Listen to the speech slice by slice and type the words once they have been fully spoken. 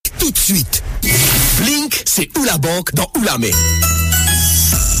tout de suite. Link, c'est où la banque dans où la main.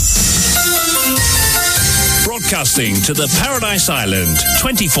 Broadcasting to the Paradise Island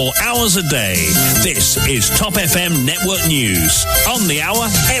 24 hours a day. This is Top FM Network News. On the hour,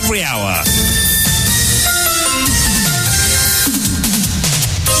 every hour.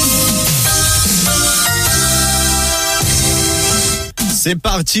 C'est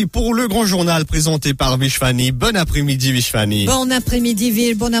parti pour le grand journal présenté par Vishwani. Bon après-midi Vishwani. Bon après-midi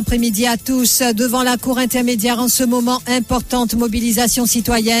Ville, bon après-midi à tous. Devant la cour intermédiaire en ce moment, importante mobilisation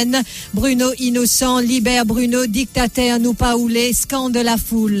citoyenne. Bruno innocent, libère Bruno, dictateur nous paoulé, scande la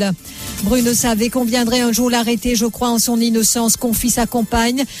foule. Bruno savait qu'on viendrait un jour l'arrêter, je crois en son innocence, confie sa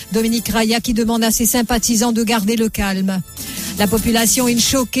compagne, Dominique Raya, qui demande à ses sympathisants de garder le calme. La population est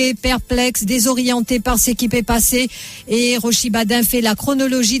choquée, perplexe, désorientée par ce qui est passé et Rochi Badin fait la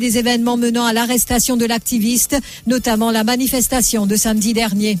chronologie des événements menant à l'arrestation de l'activiste, notamment la manifestation de samedi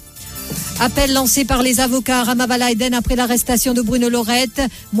dernier. Appel lancé par les avocats Ramavala Eden après l'arrestation de Bruno Lorette.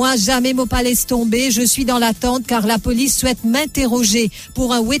 Moi, jamais mon palais tombé. Je suis dans l'attente car la police souhaite m'interroger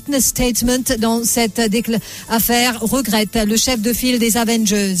pour un witness statement dans cette affaire, regrette le chef de file des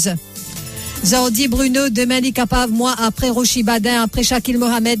Avengers. Zordi Bruno, demain est capable, moi, après Rochi Badin, après Shakil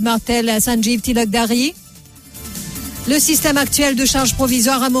Mohamed, Martel, Sanjeev Tilakdari. Le système actuel de charges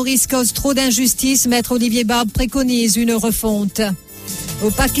provisoires à Maurice cause trop d'injustice. Maître Olivier Barbe préconise une refonte. Au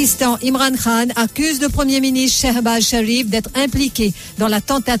Pakistan, Imran Khan accuse le Premier ministre Shehbaz Sharif d'être impliqué dans la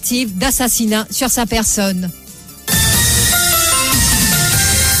tentative d'assassinat sur sa personne.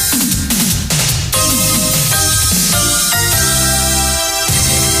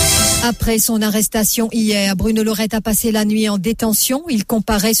 Après son arrestation hier, Bruno Lorette a passé la nuit en détention. Il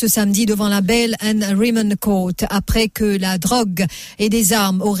comparaît ce samedi devant la Bail and Remand Court après que la drogue et des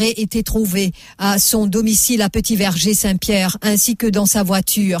armes auraient été trouvées à son domicile à Petit-Verger-Saint-Pierre ainsi que dans sa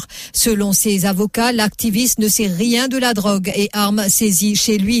voiture. Selon ses avocats, l'activiste ne sait rien de la drogue et armes saisies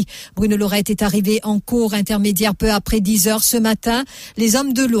chez lui. Bruno Lorette est arrivé en cour intermédiaire peu après 10h ce matin. Les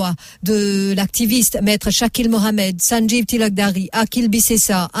hommes de loi de l'activiste, maître Shakil Mohamed, Sanjeev Tilakdari, Akil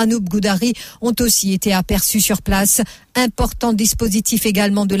Bissessa, Anoop Goudari ont aussi été aperçus sur place. Important dispositif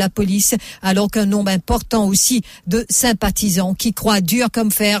également de la police, alors qu'un nombre important aussi de sympathisants qui croient dur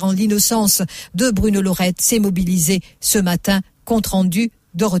comme fer en l'innocence de Bruno Lorette s'est mobilisé ce matin. Compte rendu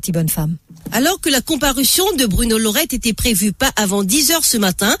Dorothy Bonnefemme. Alors que la comparution de Bruno Lorette était prévue pas avant 10h ce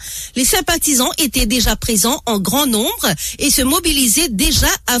matin, les sympathisants étaient déjà présents en grand nombre et se mobilisaient déjà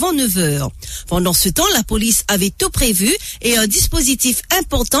avant 9h. Pendant ce temps, la police avait tout prévu et un dispositif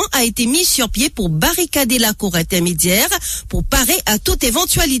important a été mis sur pied pour barricader la cour intermédiaire pour parer à toute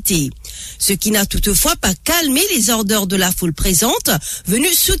éventualité. Ce qui n'a toutefois pas calmé les ardeurs de la foule présente,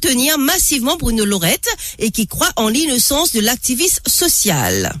 venue soutenir massivement Bruno Lorette et qui croit en l'innocence de l'activiste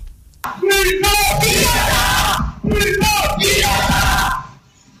social.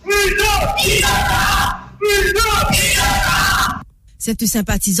 Cette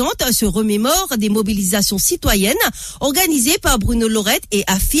sympathisante se remémore des mobilisations citoyennes organisées par Bruno Lorette et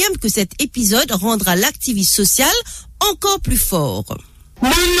affirme que cet épisode rendra l'activiste social encore plus fort. C'est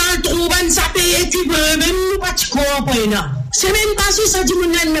même pas si ça dit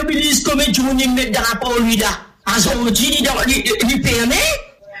qu'on mobilise comme tu me mets dans la parole là. Il permet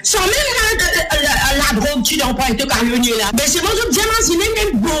sans même la drogue qui n'a pas été carillonnée là. Mais c'est moi je dis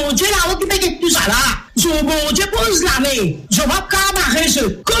même bon Dieu là occupé de tout ça là. Je bon Dieu pose la main. Je vais pas barrer ce.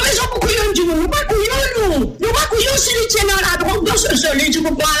 Comment ils ont couillon du nous pas couillon nous pas couillon si il tient dans la drogue dans ce seul tu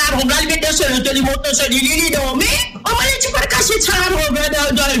peux prendre la drogue là il met dans ce te monte ce il dormir. On va tu peux casser ça la drogue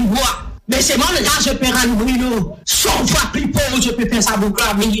dans le bois. Mais c'est moi le gars, je peux rendre Bruno. 100 fois plus pauvre, je peux faire ça beaucoup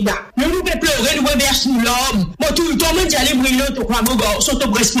à Minida. Nous pouvons pleurer, nous pouvons verser l'homme. Moi, tout le temps, je dis, allez, Bruno, tu crois, mon gars, sont au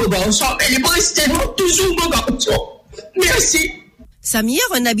Brest, mon gars, les Brest, toujours, mon gars. Merci. Samir,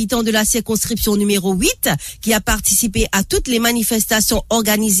 un habitant de la circonscription numéro 8, qui a participé à toutes les manifestations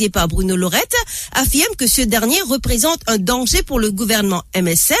organisées par Bruno Lorette, affirme que ce dernier représente un danger pour le gouvernement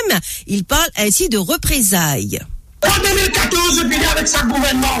MSM. Il parle ainsi de représailles. En 2014, je suis avec sa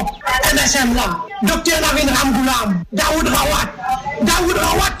gouvernement, MSM là, Dr Navin Ramgoulam, Daoud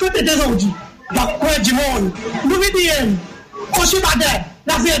Rawat, tout était aujourd'hui. Donc, quoi du monde, nous disons, Rochi Badin,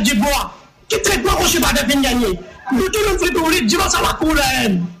 l'affaire du bois, qui traite pas Rochi Badin vient gagner. Nous tout le monde fait tourner, dimanche à la cour la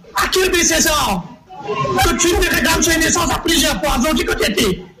haine. À qui est c'est ça? Que tu me réclames sur une naissance à plusieurs fois, ils ont dit que tu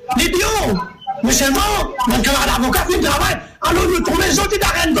étais. L'idiot! Mais seulement, mon camarade avocat fait le travail, alors nous trouvons les autres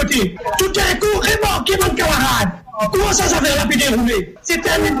d'arène côté. Tout est court, rémorqué, mon camarade. Comment ça s'est fait dérouler?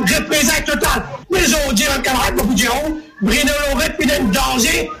 C'était une représailles totale. Mais on dit un camarade, beaucoup diront, Bruno Lorette, il est en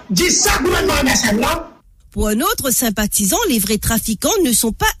danger, dit ça gouvernement MSM là. Pour un autre sympathisant, les vrais trafiquants ne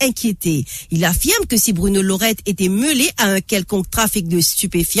sont pas inquiétés. Il affirme que si Bruno Lorette était mêlé à un quelconque trafic de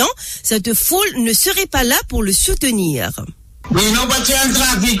stupéfiants, cette foule ne serait pas là pour le soutenir. Bruno pas un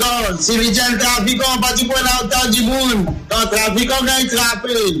trafiquant. Si il est un trafiquant, pas du point l'autant du monde. Quand trafiquant gagne trappé.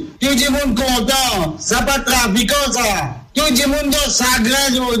 Tout le monde content. Ça pas trafiquant ça. Tout le monde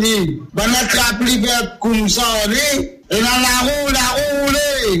s'agresse aujourd'hui. Ben la trappe libre comme ça, et dans la roue,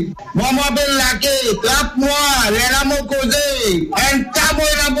 moi m'appelle la quai, trappe-moi, les là m'ont causé, un tabou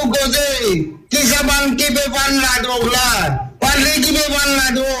là pour causer. Qui ça va qui peut vendre la drogue là? Pas lui qui peut vendre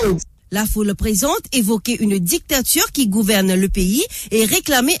la drogue. La foule présente évoquait une dictature qui gouverne le pays et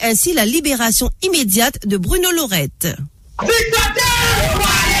réclamait ainsi la libération immédiate de Bruno Lorette. Dictateur!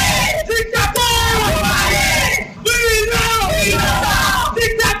 Dictateur!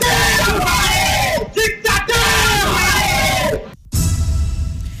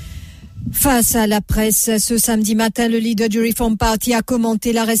 Face à la presse, ce samedi matin, le leader du Reform Party a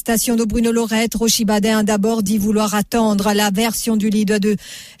commenté l'arrestation de Bruno Lorette. Rochi Badin a d'abord dit vouloir attendre la version du leader de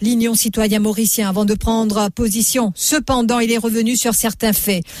l'Union citoyenne mauricien avant de prendre position. Cependant, il est revenu sur certains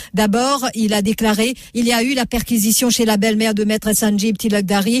faits. D'abord, il a déclaré il y a eu la perquisition chez la belle-mère de Maître Sanjib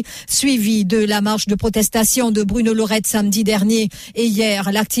Tilakdari, suivie de la marche de protestation de Bruno Lorette samedi dernier. Et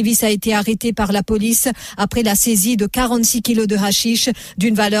hier, l'activiste a été arrêté par la police après la saisie de 46 kilos de hashish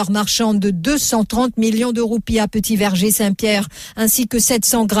d'une valeur marchande de 230 millions de roupies à Petit Verger Saint-Pierre, ainsi que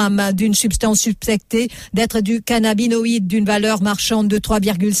 700 grammes d'une substance suspectée d'être du cannabinoïde d'une valeur marchande de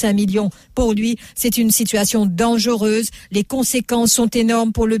 3,5 millions. Pour lui, c'est une situation dangereuse. Les conséquences sont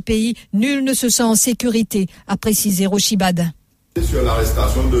énormes pour le pays. Nul ne se sent en sécurité, a précisé Rochi Badin. Sur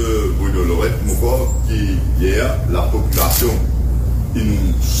l'arrestation de Bruno Lorette, qui hier, la population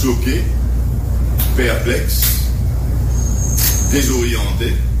est choquée, perplexe,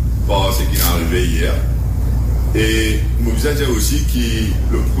 désorientée par ce qui est arrivé hier. Et nous vous dire aussi que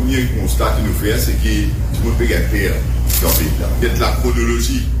le premier constat que nous faisons, c'est que tout le monde peut gagner dans le pays. Peut-être la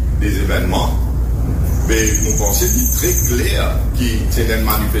chronologie des événements, mais mon pensée est très clair que c'est une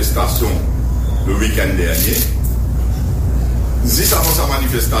manifestation le week-end dernier. Si ça fait sa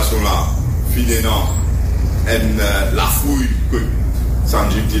manifestation-là, finalement, la fouille que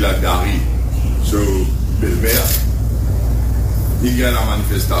Sanjib Tilakdari sur Belle-Mère, il y a la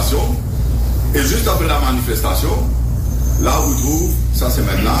manifestation, et juste après la manifestation, là où trouve sa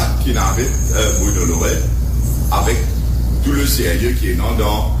semaine-là qui arrête Bruno Lorette avec tout le sérieux qui est dans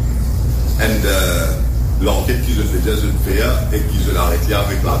l'enquête qu'ils ont fait et qu'ils ont arrêté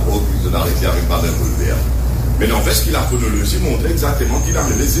avec la drogue, qu'ils ont arrêté avec la revolver. Mais n'empêche qu'il a chronologie montré exactement qu'il a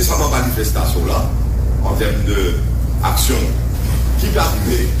réalisé sa manifestation-là en termes d'action qui peut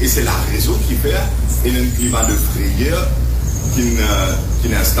arriver, et c'est la raison qui fait un climat de frayeur qui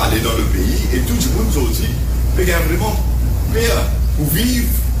est installé dans le pays, et tout le monde aussi peut vraiment peur pour vivre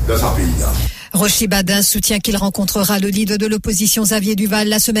dans ce pays-là. Rochi Badin soutient qu'il rencontrera le leader de l'opposition Xavier Duval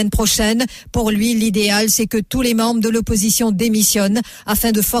la semaine prochaine. Pour lui, l'idéal, c'est que tous les membres de l'opposition démissionnent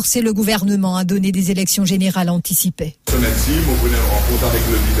afin de forcer le gouvernement à donner des élections générales anticipées. Semaine-ci, vous venez en rencontre avec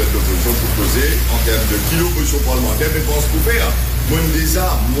le leader de l'opposition pour poser en termes de qui l'opposition parlementaire, mais pense pour faire.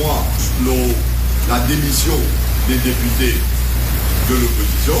 Moi, la démission des députés de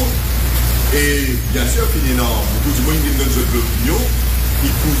l'opposition, et bien sûr, finalement, beaucoup de monde qui donne cette opinion,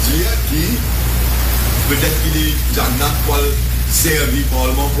 il peut dire qu'il peut-être qu'il est déjà pour servir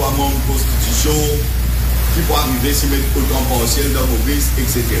Parlement pour un membre de constitution qui peut arriver s'y mettre au temps partiel dans Maurice,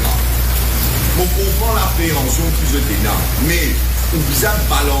 etc. On comprend l'appréhension qui se déname, mais on vise à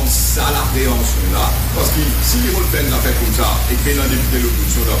balancer ça, l'appréhension-là, parce que si les Européens l'affaire comme ça et qu'il y a un député de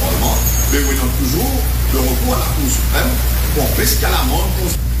l'opposition dans le Parlement, mais on a toujours le recours à la Cour suprême pour empêcher qu'à l'amende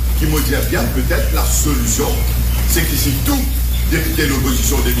qui me dit bien peut-être la solution, c'est que si tout député de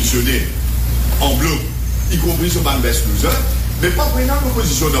l'opposition démissionné en bloc, y compris sur Ban Best Loser, mais pas prenant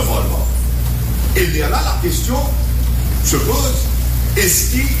l'opposition dans le Parlement. Et là, la question se pose,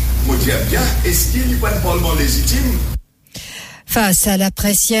 est-ce qu'il, me dit bien, est-ce qu'il n'y a pas un Parlement légitime? Face à la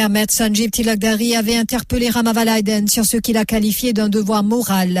presse hier, Maître Sanjib Tilakdari avait interpellé Ramaval Aiden sur ce qu'il a qualifié d'un devoir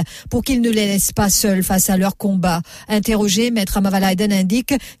moral pour qu'il ne les laisse pas seuls face à leur combat. Interrogé, Maître Ramaval Aiden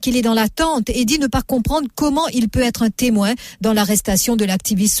indique qu'il est dans l'attente et dit ne pas comprendre comment il peut être un témoin dans l'arrestation de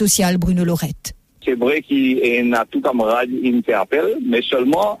l'activiste social Bruno Lorette. C'est vrai qu'il y a tout camarade qui interpelle, mais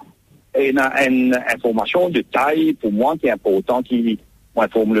seulement il y a une information de taille pour moi qui est importante, qui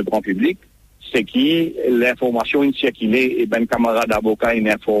informe le grand public. C'est que l'information est circulée et ben camarade avocat il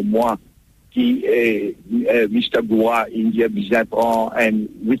informe moi qui est Mr. Goua, il a besoin de prendre un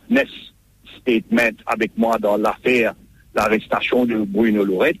witness statement avec moi dans l'affaire l'arrestation de Bruno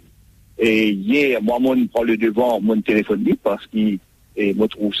Lorette Et hier, moi, je prends le devant mon téléphone libre parce que moi,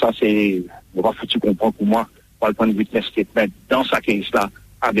 je trouve ça, c'est, on va foutre comprendre pour moi, pour le prendre witness statement dans sa case là,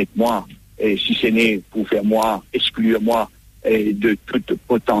 avec moi, et si ce n'est pour faire moi, exclure moi, de toute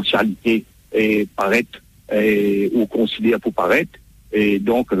potentialité, et paraître, ou considérer pour paraître. Et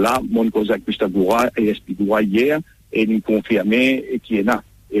donc là, mon cause avec Christophe Goura et Esprit Goura hier, et nous confirmer qui est là.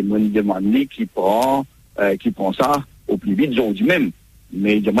 Et mon demande qui prend ça au plus vite aujourd'hui même.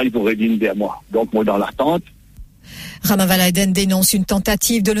 Mais évidemment, il faut revenir vers moi. Donc, moi, dans l'attente. Rama Valaiden dénonce une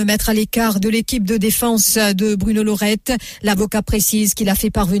tentative de le mettre à l'écart de l'équipe de défense de Bruno Lorette. L'avocat précise qu'il a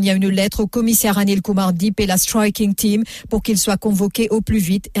fait parvenir une lettre au commissaire Anil Kumar Deep et la Striking Team pour qu'il soit convoqué au plus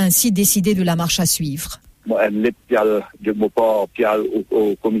vite et ainsi décider de la marche à suivre. Moi, une lettre de mon part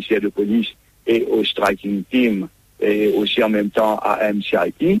au commissaire de police et au Striking Team et aussi en même temps à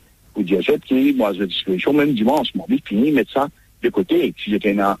MCIT pour dire que moi, je discussion même dimanche, moi, je finis mettre ça de côté. Si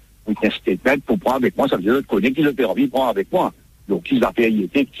j'étais un witness statement pour prendre avec moi, ça veut dire de côté qu'ils ont envie de prendre avec moi. Donc, qui affaires il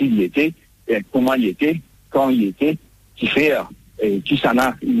était, qui il était, comment il était, quand il était, qui faire, qui s'en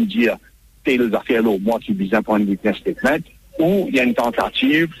a, il dire, telles affaires là, moi qui vise à prendre un witness statement, ou il y a une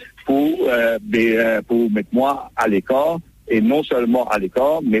tentative pour mettre moi à l'écart, et non seulement à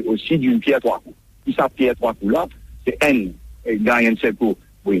l'écart, mais aussi d'une pierre à trois coups. Qui ça, pierre à trois coups là, c'est N, gagne un seul coup,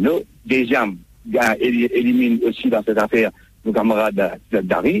 Bruno, deuxième, élimine aussi dans cette affaire nos camarades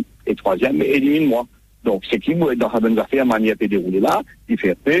d'Ari, et troisième, élimine moi. Donc, c'est qui, dans sa bonne affaire, manière de dérouler là, il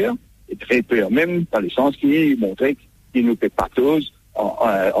fait peur, et très peur même, dans le sens qu'il montrait qu'il nous fait patose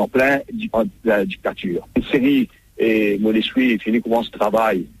en plein la dictature. Une série, et moi les suis, fini comment ce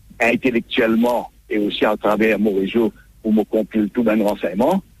travail intellectuellement, et aussi à travers mon réseau, où me compile tout d'un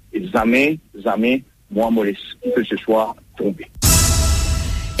renseignement, et jamais, moi, que ce soit tombé.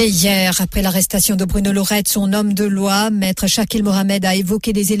 Et hier, après l'arrestation de Bruno Lorette, son homme de loi, maître Shakil Mohamed, a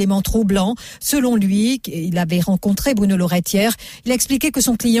évoqué des éléments troublants. Selon lui, il avait rencontré Bruno Lorette hier. Il a expliqué que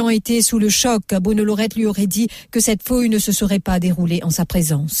son client était sous le choc. Bruno Lorette lui aurait dit que cette fouille ne se serait pas déroulée en sa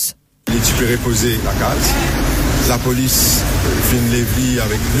présence. Il est reposer la case. La police fait une levée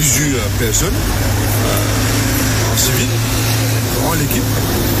avec plusieurs personnes en civil, en l'équipe.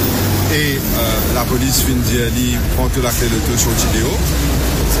 Et la police fait dire qu'il prend toute la clé de tout sur vidéo.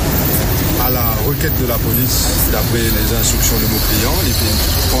 À la requête de la police, d'après les instructions de mon client, il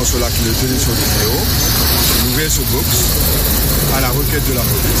prend cela qui le tenait sur vidéo, il ouvert ce box à la requête de la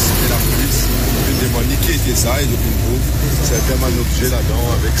police. Et la police lui demande qui était ça, et depuis le groupe, c'est tellement un objet là-dedans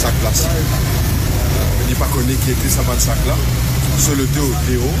avec sac plastique. Il n'est pas connu qui était ça dans le sac là. Sur le dos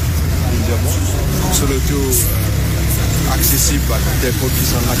Léo, évidemment. Sur le dos accessible à des potes qui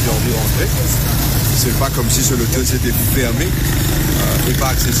sont là qui ont envie de rentrer. C'est pas comme si sur le dos c'était fermé et pas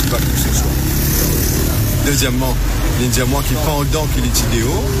accessible à tout ce soit. Deuxièmement, il y a moi qui pendant qu'il est vidéo,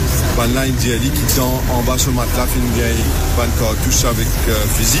 là il dit qui dans en bas sur matelas fait une vieille cartouche avec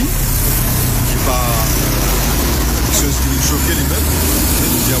fusil qui pas chose qui nous choquait les mêmes.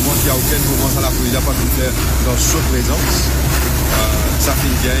 Il y a moi qui a aucun moment ça la police n'a pas pu faire dans sa présence. Ça fait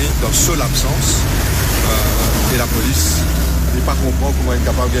une vieille dans son absence et la police n'est pas comprendre comment elle est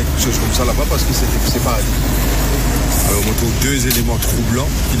capable de faire quelque chose comme ça là-bas parce que c'est pas dit. Alors on trouve deux éléments troublants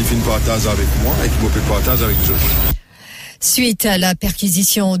qui finissent partage avec moi et qui me fait partage avec eux. Suite à la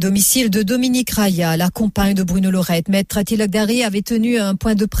perquisition au domicile de Dominique Raya, la compagne de Bruno Lorette, maître Tilak Dari avait tenu un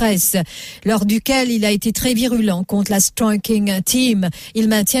point de presse lors duquel il a été très virulent contre la Striking Team. Il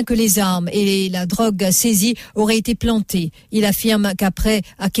maintient que les armes et la drogue saisie auraient été plantées. Il affirme qu'après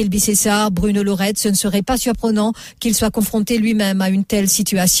Akil Bissessar, Bruno Lorette, ce ne serait pas surprenant qu'il soit confronté lui-même à une telle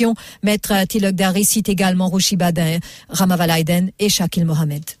situation. Maître Tilak Dari cite également Roshi Badin, Rama Valaiden et Shakil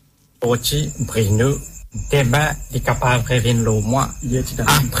Mohamed. Bruno. Demain, les capables reviennent au mois.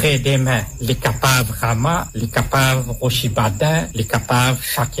 Après demain, les capables Rama, les capables Roshibadin, les capables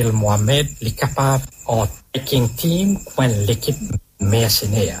Shakil Mohamed, les capables en Striking Team, l'équipe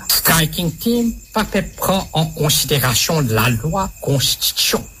mercenaire. Striking Team, pas fait prendre en considération la loi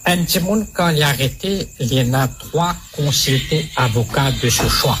constitution. Un monde quand il a arrêté, il y en a 3 consultés avocats de ce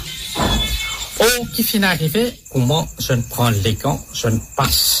choix. Oh, qui finit arrivé, comment je ne prends les gants, je ne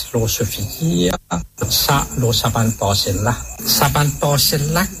passe l'eau se finir, ça, l'eau ça va passer là. Ça va passer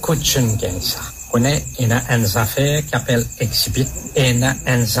là, que je ne gagne ça. On a une affaire qui appelle Exhibit, et une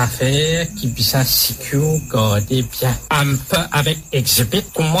affaire qui bisa secure, garder bien. Un peu avec Exhibit,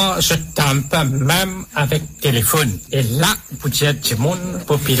 comment je tampe même avec téléphone. Et là, vous dites, du monde,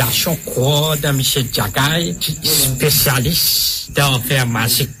 population croix de M. Diagaï, qui est spécialiste d'affaires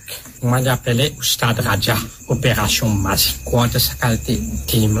magiques. Moi, j'appelais au Stade Raja, opération massive. Quand ça qualité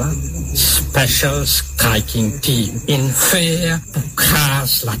team là, Special Striking Team. Une fait pour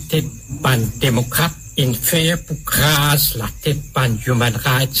craser la tête par démocrate, une fait pour craser la tête par human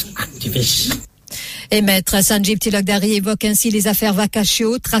rights activistes. Et maître Sanjeev Tilakdari évoque ainsi les affaires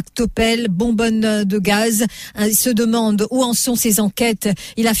Vacaccio, tractopelle, bonbonne de gaz. Il se demande où en sont ces enquêtes.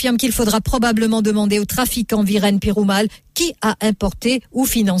 Il affirme qu'il faudra probablement demander aux trafiquants Viren Perumal qui a importé ou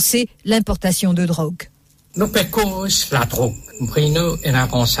financé l'importation de drogue. Nous pécons la drogue. Bruno est un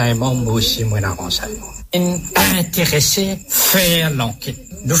renseignement, moi aussi, moi un renseignement. Intéressé faire l'enquête.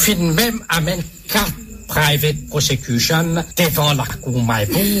 Nous finissons même amène 4 private prosecution devant la cour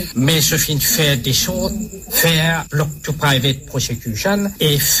Maïbou, mais je finis faire des choses, faire bloc to private prosecution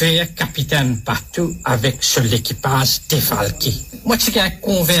et faire capitaine partout avec l'équipage défalqué. Moi, j'ai une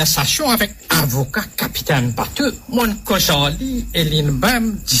conversation avec avocat capitaine partout. Mon causali est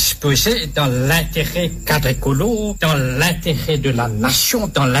lui-même disposé dans l'intérêt quadricolo, dans l'intérêt de la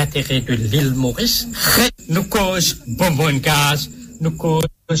nation, dans l'intérêt de l'île Maurice. Nous cause bonbon gaz, nous cause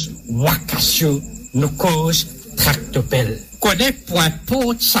Vacaccio, nous cause tractopelle. Connaît point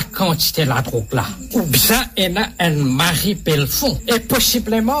pour sa quantité la drogue là. Ou bien il a un mari Belfond. Et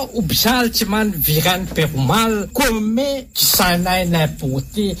possiblement, ou bien il Viren Perumal, comme qui s'en a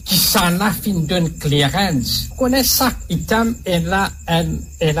importé, qui s'en a fin d'une clearance. Connaît ça, item, il a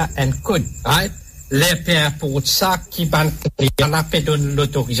un code, right? Les pères pour ça, qui van on a fait donner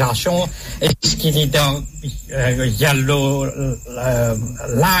l'autorisation, est-ce qu'il est dans yellow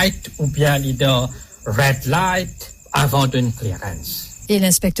light ou bien il est dans red light avant d'une clearance. Et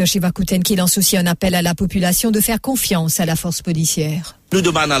l'inspecteur Shivakuten qui lance aussi un appel à la population de faire confiance à la force policière. Nous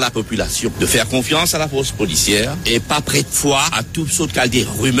demandons à la population de faire confiance à la force policière et pas prête foi à tout sorte des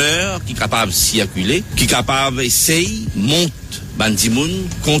rumeurs qui sont capables de circuler, qui sont capables d'essayer monter bandimoun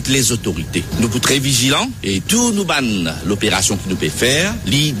contre les autorités. Nous sommes très vigilants et tout nous ban l'opération que nous pouvons faire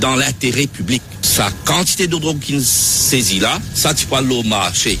lit dans l'intérêt public. Sa quantité de drogue qui nous saisit là, ça tu pas l'eau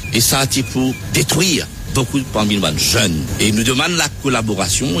marché et ça tu pour détruire beaucoup parmi les jeunes. Et nous demandons la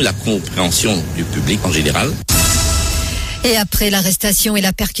collaboration et la compréhension du public en général. Et après l'arrestation et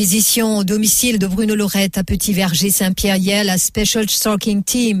la perquisition au domicile de Bruno Lorette à Petit-Verger-Saint-Pierre hier, la Special Stalking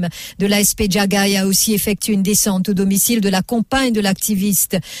Team de l'ASP Jagai a aussi effectué une descente au domicile de la compagne de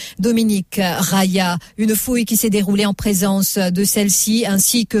l'activiste Dominique Raya. Une fouille qui s'est déroulée en présence de celle-ci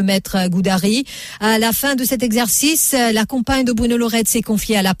ainsi que maître Goudari. À la fin de cet exercice, la compagne de Bruno Lorette s'est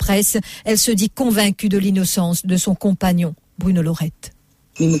confiée à la presse. Elle se dit convaincue de l'innocence de son compagnon, Bruno Lorette.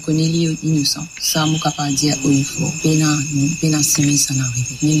 Mais je connais l'innocent. Ça, je suis capable de dire où il faut. Pénal, ça n'arrive.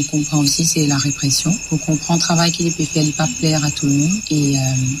 Mais je comprends aussi, c'est la répression. Je comprends le travail qu'il peut faire, il ne peut pas plaire à tout le monde. Et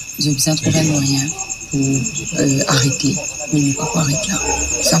j'ai besoin de trouver un moyen pour arrêter. Mais il ne peut pas arrêter là.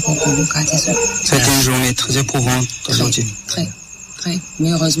 Ça, pour qu'on ça. C'était une journée très éprouvante aujourd'hui. Très. Mais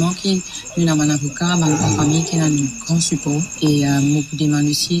heureusement qu'il y a un avocat, ma famille qui a un grand support et beaucoup de demande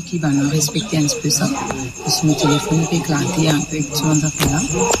aussi qui va respecter un peu ça. Parce que mon téléphone peut éclater un peu avec ce genre d'affaires-là.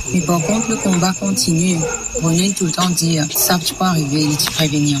 Mais par contre, le combat continue. René tout le temps dit, ça ne peut pas arriver, il faut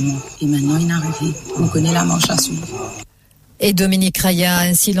prévenir moi. Et maintenant, il est arrivé. On connaît la marche à suivre. Et Dominique Raya a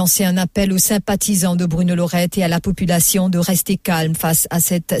ainsi lancé un appel aux sympathisants de Bruno Lorette et à la population de rester calme face à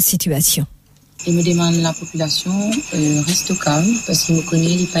cette situation. Il me demande la population reste calme parce qu'il me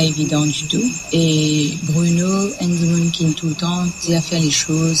connaît, il n'est pas évident du tout. Et Bruno, Andy qui tout le temps dit à faire les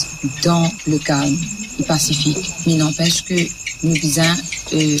choses dans le calme et pacifique. Mais n'empêche que nous devons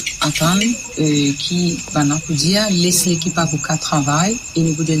attendre qui va nous dire laisse l'équipe avocat travailler et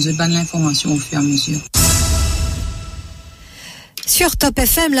nous vous donnons l'information au fur et à mesure. Sur Top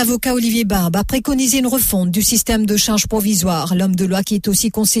FM, l'avocat Olivier Barbe a préconisé une refonte du système de charges provisoires. L'homme de loi qui est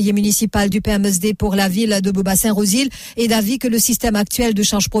aussi conseiller municipal du PMSD pour la ville de Beaubassin-Rosil est d'avis que le système actuel de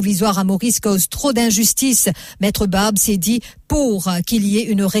charges provisoires à Maurice cause trop d'injustice. Maître Barbe s'est dit pour qu'il y ait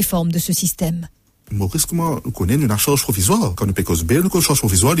une réforme de ce système. Maurice, comment nous connaissons une charge provisoire? Quand nous payons bien, nous charge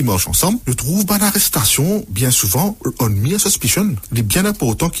provisoire, ils marchent ensemble. Nous trouvons une arrestation, bien souvent, on mere suspicion. Il est bien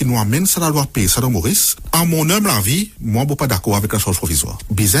important qu'il nous amène ça à la loi payer ça dans Maurice. À mon humble avis, moi, je ne suis pas d'accord avec la charge provisoire.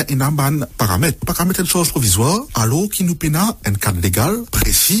 Bizarre, il y a un paramètre. Pas qu'à mettre une charge provisoire, alors qu'il nous peine un cadre légal,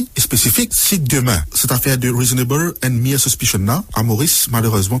 précis et spécifique. Si demain, cette affaire de reasonable and mere suspicion là, à Maurice,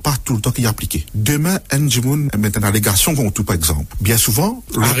 malheureusement, pas tout le temps qu'il est appliqué. Demain, un Jimoun met une allégation contre tout, par exemple. Bien souvent,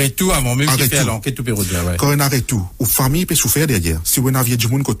 arrête tout avant même qu'il fait l'enquête. Ouais. Quand on arrête tout, ou famille peut souffrir derrière. Si vous n'aviez du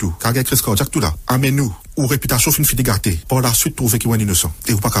monde que tout, car il y a crise cardiaque tout là, amène-nous, ou réputation fin de gâté. Par la suite, trouver qu'il est innocent.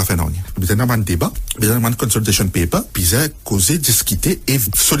 Et vous pas qu'à faire non. Vous avez un débat, vous avez un consultation paper, puis vous avez causé, discuter et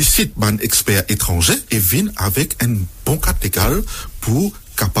sollicite un expert étranger et vient avec un bon cadre légal pour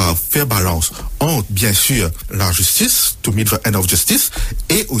capable de faire balance entre, bien sûr, la justice, to meet the end of justice,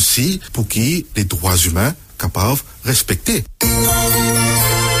 et aussi pour qui les droits humains capables de respecter.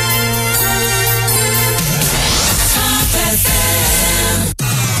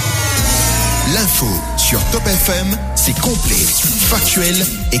 L'info sur Top FM, c'est complet, factuel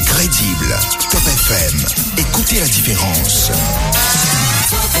et crédible. Top FM, écoutez la différence.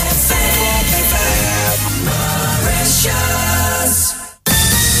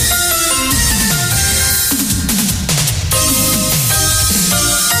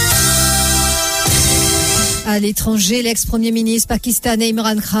 À l'étranger, l'ex-premier ministre pakistanais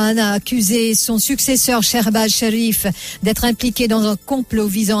Imran Khan a accusé son successeur Shehbaz Sharif d'être impliqué dans un complot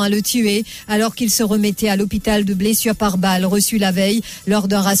visant à le tuer alors qu'il se remettait à l'hôpital de blessures par balles reçues la veille lors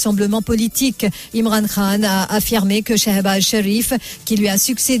d'un rassemblement politique. Imran Khan a affirmé que Shehbaz Sharif, qui lui a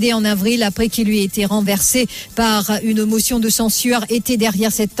succédé en avril après qu'il lui ait été renversé par une motion de censure, était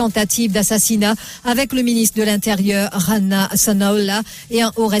derrière cette tentative d'assassinat avec le ministre de l'Intérieur Rana Sanaullah et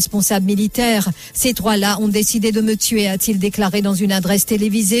un haut responsable militaire. Ces trois-là ont décidé de me tuer, a-t-il déclaré dans une adresse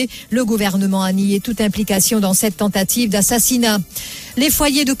télévisée. Le gouvernement a nié toute implication dans cette tentative d'assassinat. Les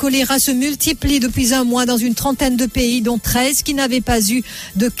foyers de choléra se multiplient depuis un mois dans une trentaine de pays, dont 13 qui n'avaient pas eu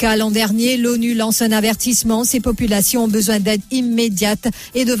de cas l'an dernier. L'ONU lance un avertissement. Ces populations ont besoin d'aide immédiate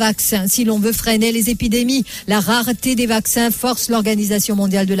et de vaccins si l'on veut freiner les épidémies. La rareté des vaccins force l'Organisation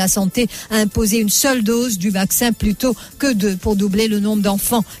mondiale de la santé à imposer une seule dose du vaccin plutôt que deux pour doubler le nombre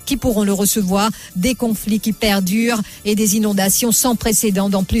d'enfants qui pourront le recevoir. Des conflits qui perdurent et des inondations sans précédent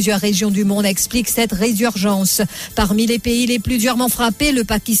dans plusieurs régions du monde expliquent cette résurgence. Parmi les pays les plus durement frappé le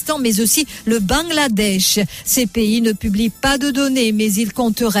Pakistan, mais aussi le Bangladesh. Ces pays ne publient pas de données, mais ils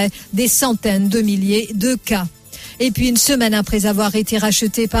compteraient des centaines de milliers de cas. Et puis une semaine après avoir été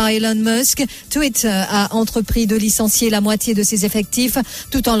racheté par Elon Musk, Twitter a entrepris de licencier la moitié de ses effectifs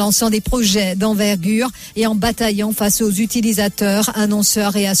tout en lançant des projets d'envergure et en bataillant face aux utilisateurs,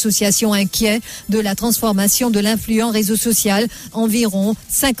 annonceurs et associations inquiets de la transformation de l'influent réseau social. Environ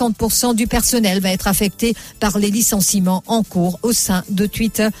 50% du personnel va être affecté par les licenciements en cours au sein de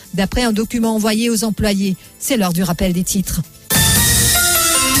Twitter, d'après un document envoyé aux employés. C'est l'heure du rappel des titres.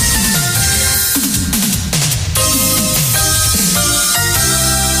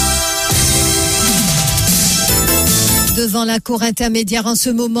 Devant la cour intermédiaire en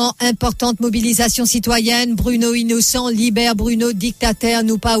ce moment, importante mobilisation citoyenne. Bruno innocent, libère Bruno, dictateur,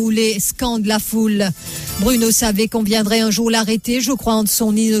 nous pas oulé, scande la foule. Bruno savait qu'on viendrait un jour l'arrêter, je crois en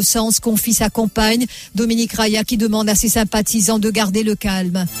son innocence, confie sa compagne, Dominique Raya, qui demande à ses sympathisants de garder le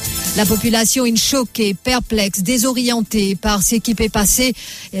calme. La population est choquée, perplexe, désorientée par ce qui est passé.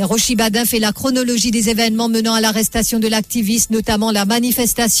 Rochi Badin fait la chronologie des événements menant à l'arrestation de l'activiste, notamment la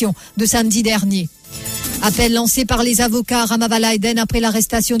manifestation de samedi dernier. Appel lancé par les avocats à Ramavalaiden après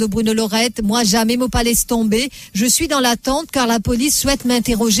l'arrestation de Bruno Lorette. Moi, jamais mon palais tombé. Je suis dans l'attente car la police souhaite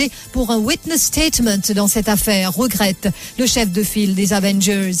m'interroger pour un witness statement dans cette affaire, regrette le chef de file des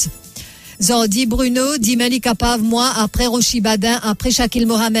Avengers. Zordi Bruno, dit Malika Pav, moi, après Rochi Badin, après Shakil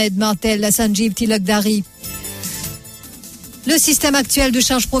Mohamed, Martel, Sanjeev Tilakdari. Le système actuel de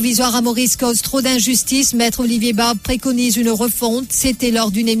charge provisoire à Maurice cause trop d'injustice. Maître Olivier Barbe préconise une refonte. C'était lors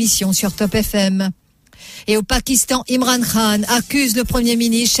d'une émission sur Top FM. Et au Pakistan, Imran Khan accuse le Premier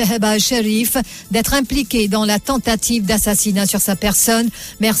ministre Shehbaz Sharif d'être impliqué dans la tentative d'assassinat sur sa personne.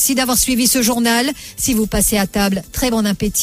 Merci d'avoir suivi ce journal. Si vous passez à table, très bon appétit.